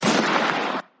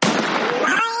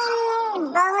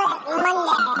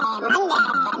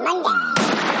Welcome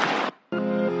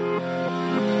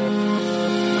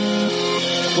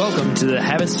to the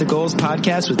Habits to Goals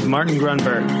podcast with Martin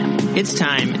Grunberg. It's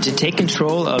time to take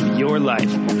control of your life.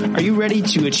 Are you ready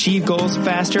to achieve goals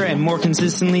faster and more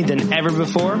consistently than ever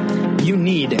before? You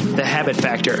need the Habit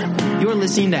Factor. You're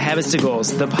listening to Habits to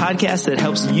Goals, the podcast that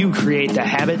helps you create the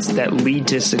habits that lead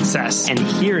to success. And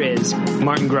here is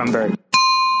Martin Grunberg.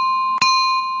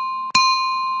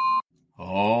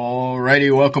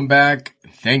 Alrighty, welcome back.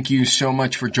 Thank you so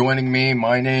much for joining me.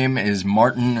 My name is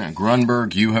Martin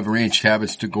Grunberg. You have reached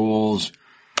Habits to Goals.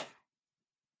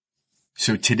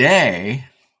 So today,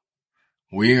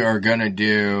 we are going to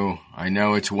do, I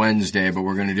know it's Wednesday, but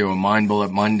we're going to do a Mind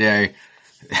Bullet Monday.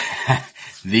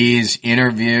 These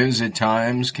interviews at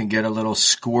times can get a little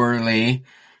squirrely,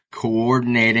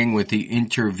 coordinating with the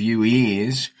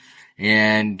interviewees,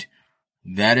 and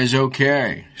that is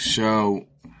okay. So,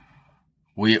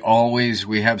 we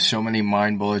have so many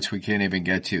mind bullets we can't even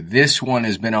get to. This one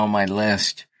has been on my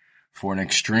list for an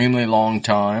extremely long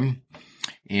time,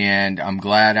 and I'm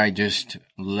glad I just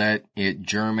let it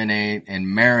germinate and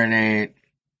marinate,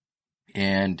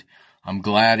 and I'm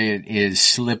glad it is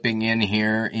slipping in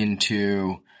here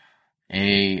into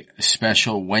a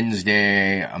special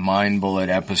Wednesday Mind Bullet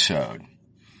episode.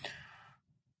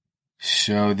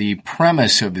 So the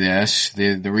premise of this,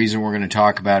 the reason we're going to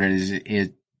talk about it is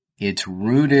it's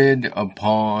rooted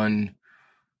upon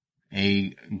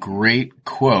a great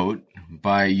quote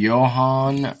by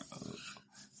Johann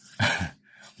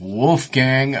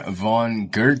Wolfgang von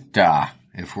Goethe,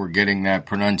 if we're getting that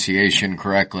pronunciation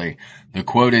correctly. The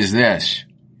quote is this: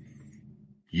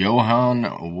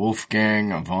 Johann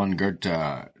Wolfgang von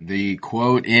Goethe. The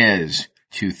quote is,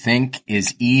 "To think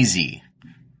is easy."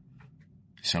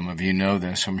 Some of you know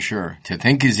this, I'm sure. To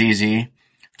think is easy.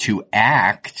 To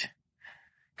act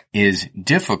is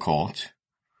difficult,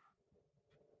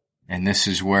 and this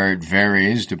is where it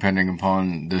varies depending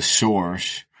upon the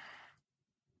source.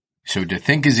 So to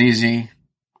think is easy,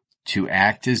 to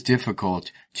act is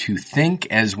difficult. To think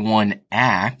as one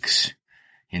acts,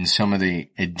 in some of the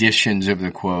editions of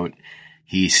the quote,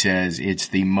 he says it's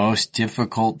the most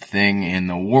difficult thing in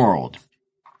the world.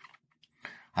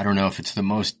 I don't know if it's the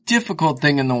most difficult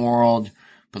thing in the world,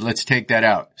 but let's take that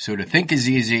out. So to think is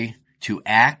easy, to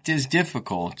act is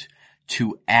difficult.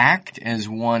 To act as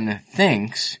one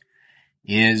thinks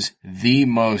is the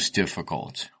most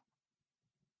difficult.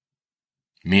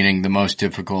 Meaning the most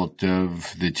difficult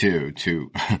of the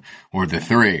two, or the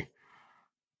three.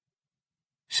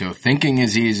 So thinking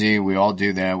is easy. We all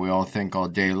do that. We all think all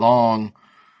day long.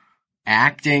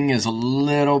 Acting is a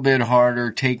little bit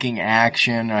harder. Taking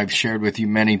action, I've shared with you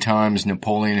many times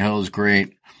Napoleon Hill's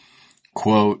great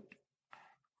quote.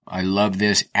 I love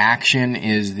this. Action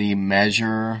is the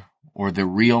measure or the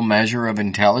real measure of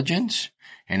intelligence.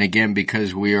 And again,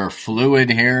 because we are fluid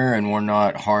here and we're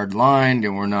not hard-lined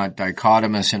and we're not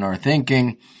dichotomous in our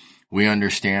thinking, we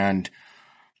understand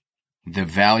the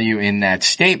value in that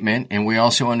statement, and we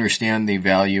also understand the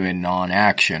value in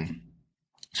non-action.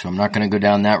 So I'm not going to go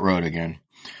down that road again.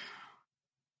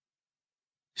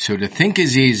 So to think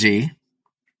is easy,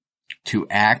 to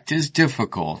act is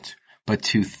difficult, but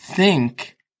to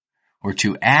think or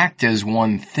to act as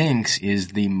one thinks is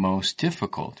the most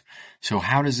difficult. So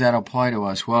how does that apply to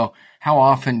us? Well, how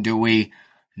often do we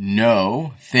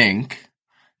think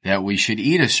that we should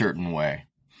eat a certain way?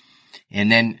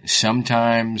 And then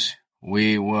sometimes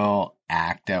we will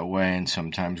act that way and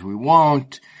sometimes we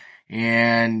won't.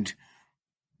 And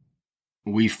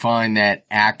we find that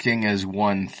acting as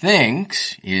one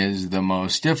thinks is the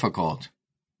most difficult.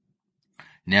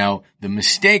 Now, the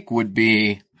mistake would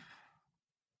be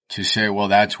to say, well,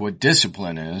 that's what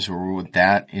discipline is, or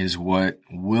that is what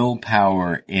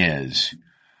willpower is.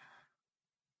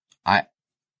 I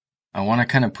want to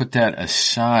kind of put that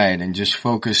aside and just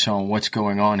focus on what's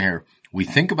going on here. We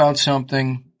think about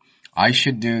something. I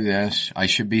should do this. I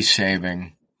should be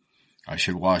saving. I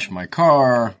should wash my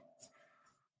car.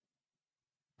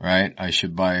 Right? I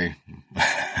should buy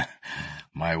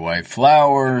my wife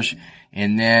flowers.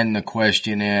 And then the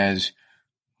question is,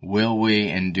 will we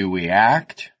and do we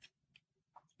act?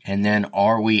 And then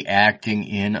are we acting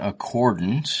in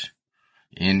accordance,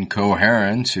 in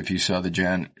coherence? If you saw the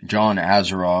John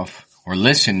Assaraf or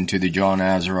listened to the John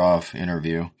Assaraf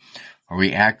interview, are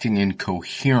we acting in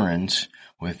coherence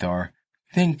with our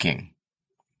thinking?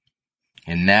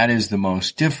 And that is the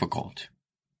most difficult.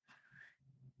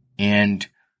 And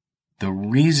the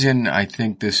reason I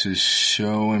think this is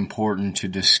so important to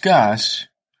discuss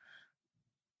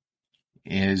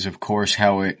is, of course,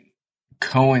 how it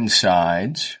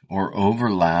coincides or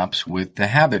overlaps with the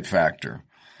habit factor.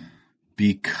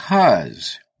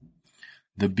 Because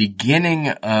the beginning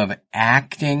of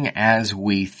acting as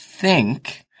we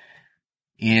think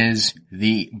is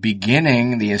the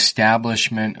beginning, the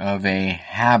establishment of a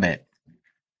habit.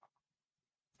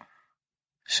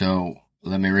 So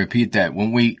let me repeat that.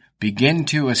 When we begin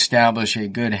to establish a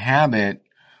good habit,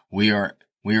 we are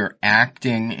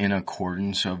acting in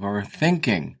accordance of our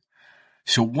thinking.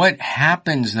 So what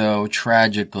happens though,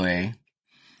 tragically,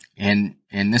 and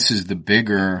this is the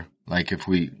bigger, like if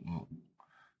we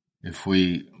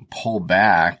pull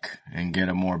back and get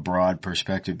a more broad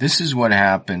perspective, this is what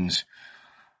happens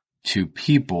to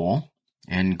people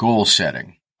in goal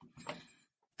setting.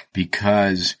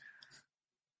 Because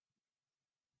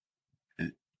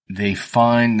they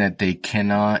find that they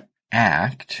cannot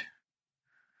act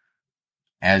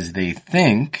as they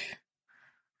think,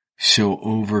 so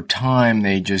over time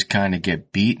they just kind of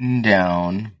get beaten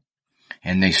down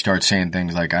and they start saying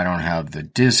things like, I don't have the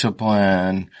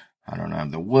discipline, I don't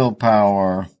have the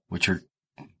willpower, which are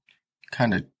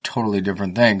kind of totally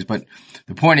different things. But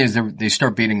the point is they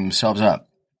start beating themselves up.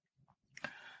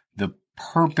 The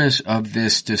purpose of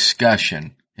this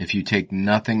discussion, if you take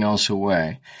nothing else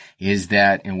away, is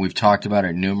that, and we've talked about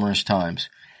it numerous times,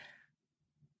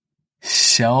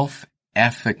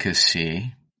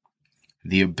 self-efficacy,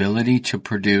 the ability to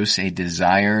produce a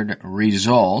desired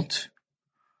result,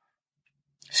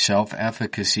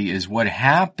 self-efficacy is what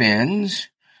happens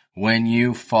when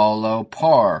you follow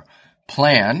PAR.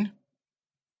 Plan.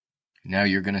 Now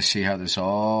you're going to see how this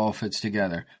all fits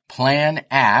together. Plan,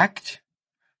 act,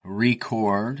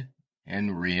 record,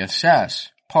 and reassess.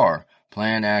 PAR.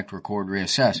 Plan, act, record,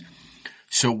 reassess.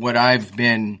 So what I've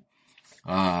been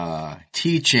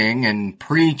teaching and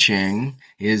preaching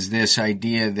is this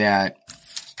idea that,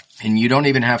 and you don't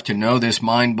even have to know this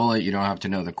mind bullet, you don't have to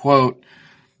know the quote,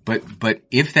 but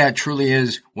if that truly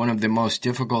is one of the most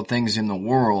difficult things in the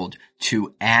world,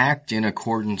 to act in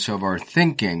accordance of our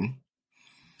thinking,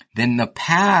 then the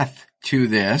path to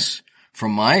this,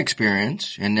 from my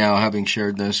experience, and now having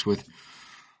shared this with,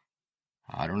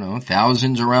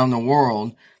 thousands around the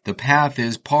world, the path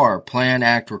is PAR, plan,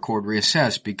 act, record,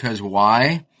 reassess. Because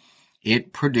why?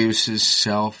 It produces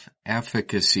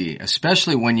self-efficacy,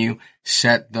 especially when you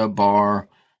set the bar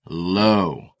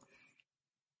low.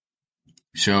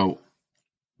 So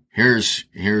here's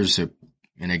an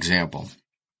example.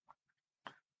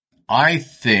 I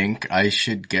think I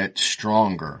should get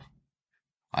stronger.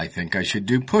 I think I should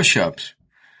do push-ups.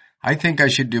 I think I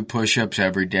should do push-ups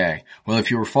every day. Well,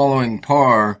 if you were following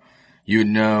PAR, you'd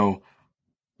know,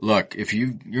 look, if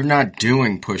you're not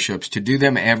doing push-ups, to do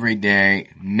them every day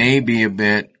may be a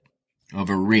bit of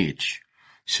a reach.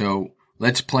 So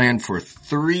let's plan for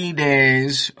 3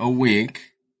 days a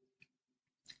week.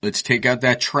 Let's take out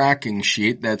that tracking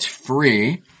sheet that's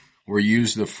free, or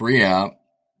use the free app.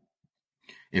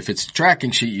 If it's a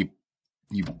tracking sheet,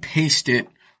 you paste it,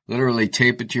 literally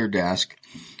tape it to your desk,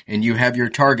 and you have your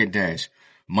target days.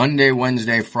 Monday,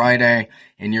 Wednesday, Friday,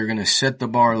 and you're going to set the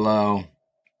bar low.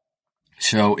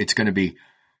 So it's going to be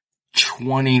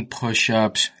 20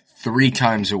 push-ups 3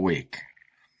 times a week.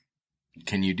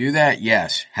 Can you do that?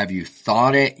 Yes. Have you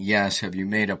thought it? Yes. Have you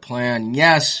made a plan?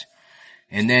 Yes.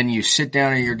 And then you sit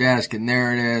down at your desk and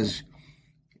there it is.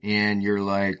 And you're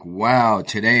like, wow,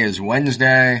 today is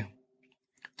Wednesday.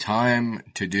 Time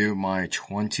to do my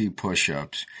 20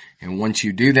 push-ups. And once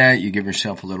you do that, you give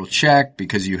yourself a little check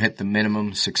because you hit the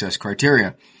minimum success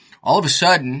criteria. All of a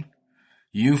sudden,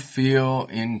 you feel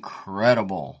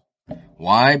incredible.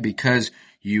 Why? Because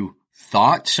you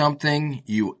thought something,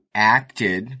 you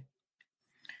acted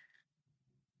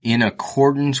in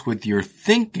accordance with your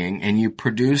thinking, and you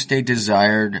produced a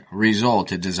desired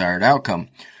result, a desired outcome.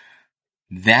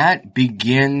 That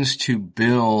begins to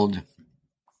build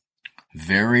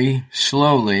very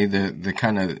slowly the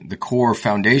kind of the core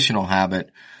foundational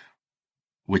habit,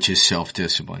 which is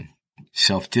self-discipline.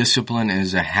 Self-discipline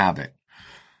is a habit.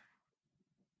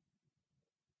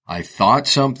 I thought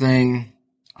something,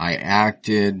 I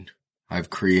acted, I've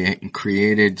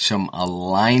created some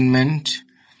alignment.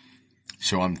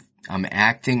 So I'm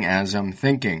acting as I'm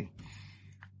thinking.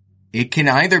 It can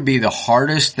either be the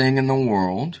hardest thing in the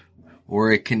world,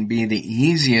 or it can be the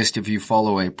easiest if you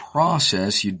follow a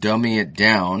process, you dummy it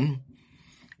down,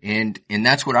 and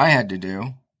that's what I had to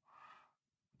do.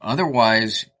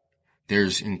 Otherwise,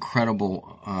 there's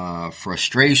incredible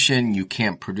frustration. You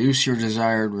can't produce your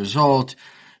desired result.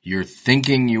 You're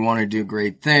thinking you want to do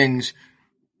great things,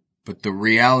 but the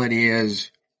reality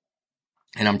is,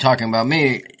 and I'm talking about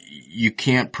me, you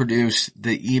can't produce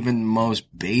the even most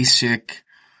basic,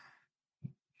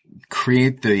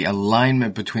 create the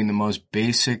alignment between the most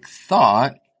basic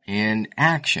thought and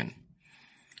action.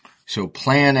 So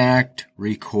plan, act,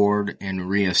 record, and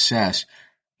reassess.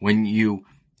 When you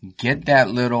get that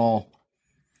little,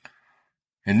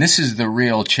 and this is the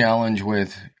real challenge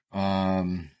with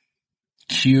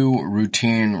cue,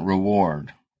 routine,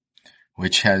 reward,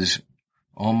 which has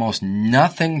almost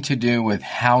nothing to do with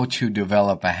how to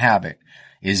develop a habit.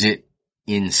 Is it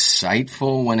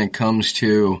insightful when it comes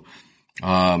to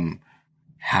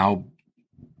how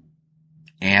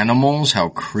animals, how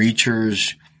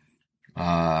creatures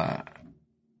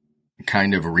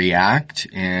kind of react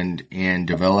and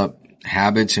develop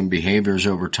habits and behaviors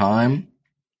over time?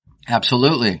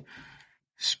 Absolutely.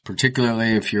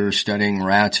 Particularly if you're studying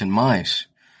rats and mice.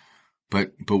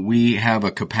 But we have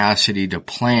a capacity to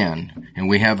plan, and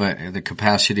we have the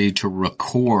capacity to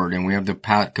record, and we have the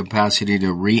capacity to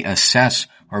reassess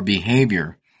our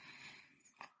behavior.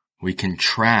 We can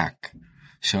track.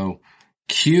 So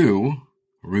cue,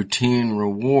 routine,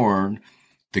 reward,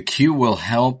 the cue will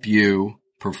help you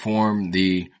perform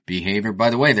the behavior. By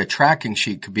the way, the tracking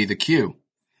sheet could be the cue.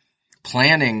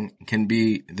 Planning can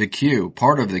be the cue,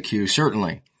 part of the cue,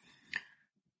 certainly.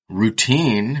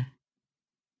 Routine,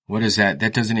 what is that?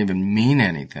 That doesn't even mean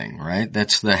anything, right?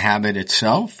 That's the habit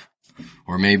itself,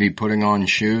 or maybe putting on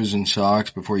shoes and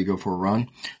socks before you go for a run.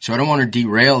 So I don't want to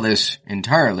derail this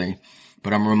entirely,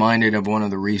 but I'm reminded of one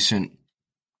of the recent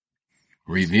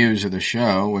reviews of the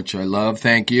show, which I love.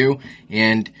 Thank you.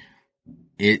 And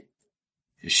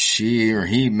she or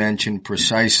he mentioned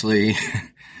precisely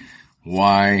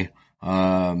why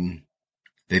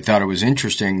they thought it was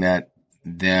interesting that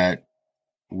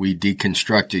we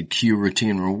deconstructed cue,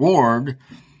 routine, reward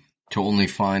to only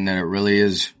find that it really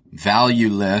is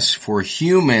valueless for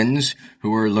humans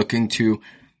who are looking to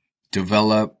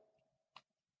develop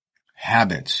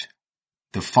habits.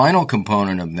 The final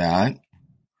component of that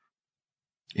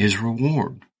is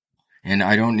reward. And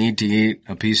I don't need to eat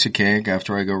a piece of cake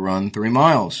after I go run 3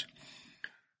 miles.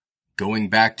 Going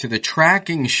back to the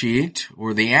tracking sheet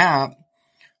or the app,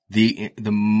 the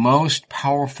most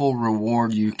powerful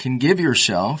reward you can give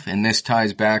yourself, and this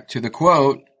ties back to the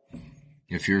quote,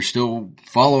 if you're still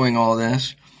following all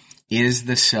this, is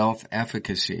the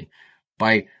self-efficacy.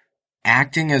 By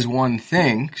acting as one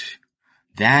thinks,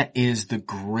 that is the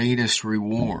greatest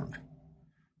reward.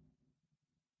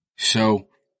 So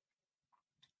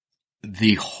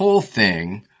the whole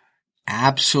thing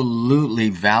absolutely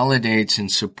validates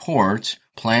and supports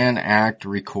plan, act,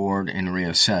 record, and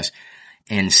reassess.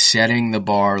 And setting the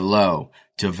bar low,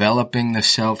 developing the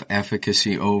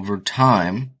self-efficacy over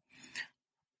time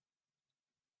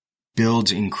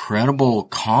builds incredible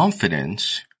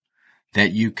confidence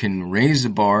that you can raise the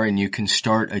bar and you can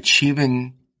start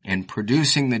achieving and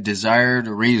producing the desired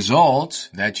results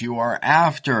that you are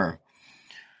after.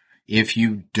 If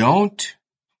you don't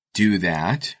do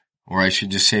that, or I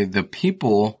should just say the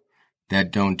people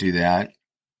that don't do that,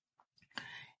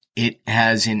 it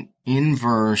has an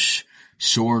inverse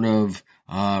sort of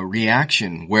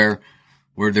reaction where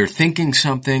they're thinking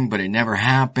something but it never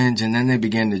happens, and then they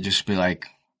begin to just be like,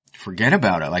 forget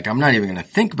about it. Like, I'm not even going to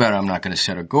think about it. I'm not going to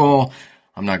set a goal.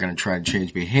 I'm not going to try to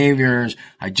change behaviors.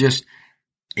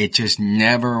 It just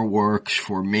never works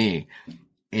for me.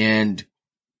 And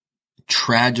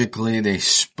tragically, they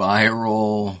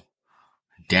spiral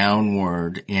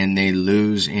downward and they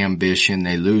lose ambition.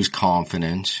 They lose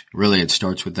confidence. Really, it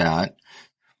starts with that.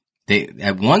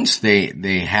 At once they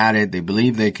had it, they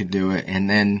believed they could do it, and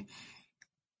then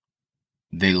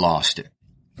they lost it.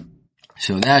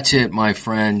 So that's it, my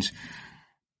friends.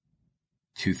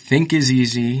 To think is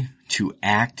easy, to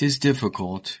act is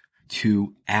difficult,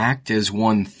 to act as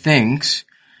one thinks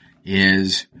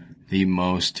is the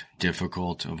most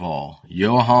difficult of all.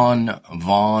 Johann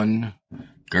von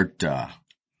Goethe.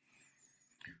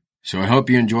 So I hope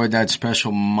you enjoyed that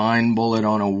special mind bullet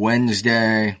on a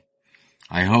Wednesday.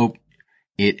 I hope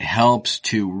it helps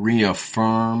to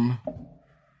reaffirm,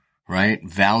 right?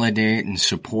 Validate and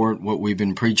support what we've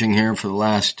been preaching here for the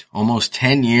last almost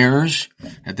 10 years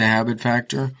at the Habit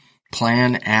Factor.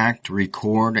 Plan, act,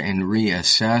 record, and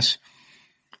reassess.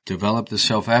 Develop the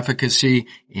self-efficacy,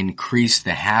 increase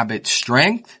the habit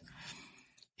strength,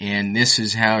 and this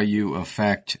is how you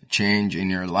affect change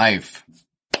in your life.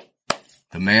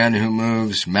 The man who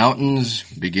moves mountains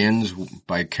begins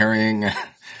by carrying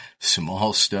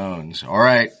small stones. All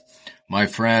right, my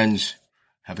friends,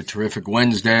 have a terrific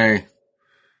Wednesday.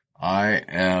 I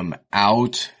am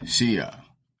out. See ya.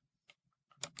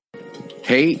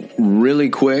 Hey, really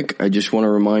quick, I just want to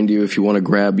remind you, if you want to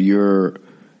grab your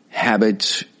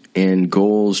habits and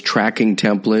goals tracking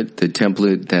template, the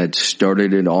template that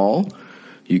started it all,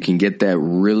 You can get that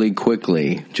really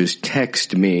quickly. Just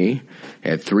text me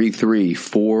at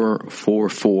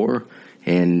 33444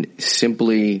 and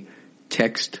simply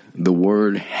text the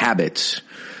word habits.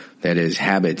 That is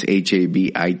habits,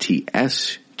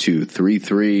 HABITS, to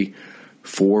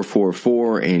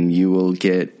 33444, and you will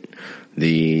get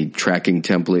the tracking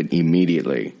template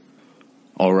immediately.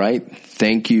 All right.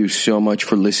 Thank you so much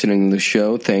for listening to the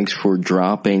show. Thanks for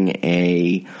dropping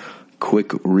a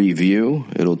quick review.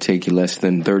 It'll take you less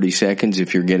than 30 seconds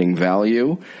if you're getting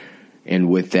value. And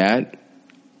with that,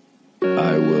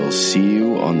 I will see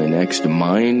you on the next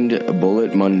Mind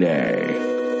Bullet Monday.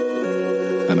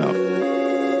 I'm out.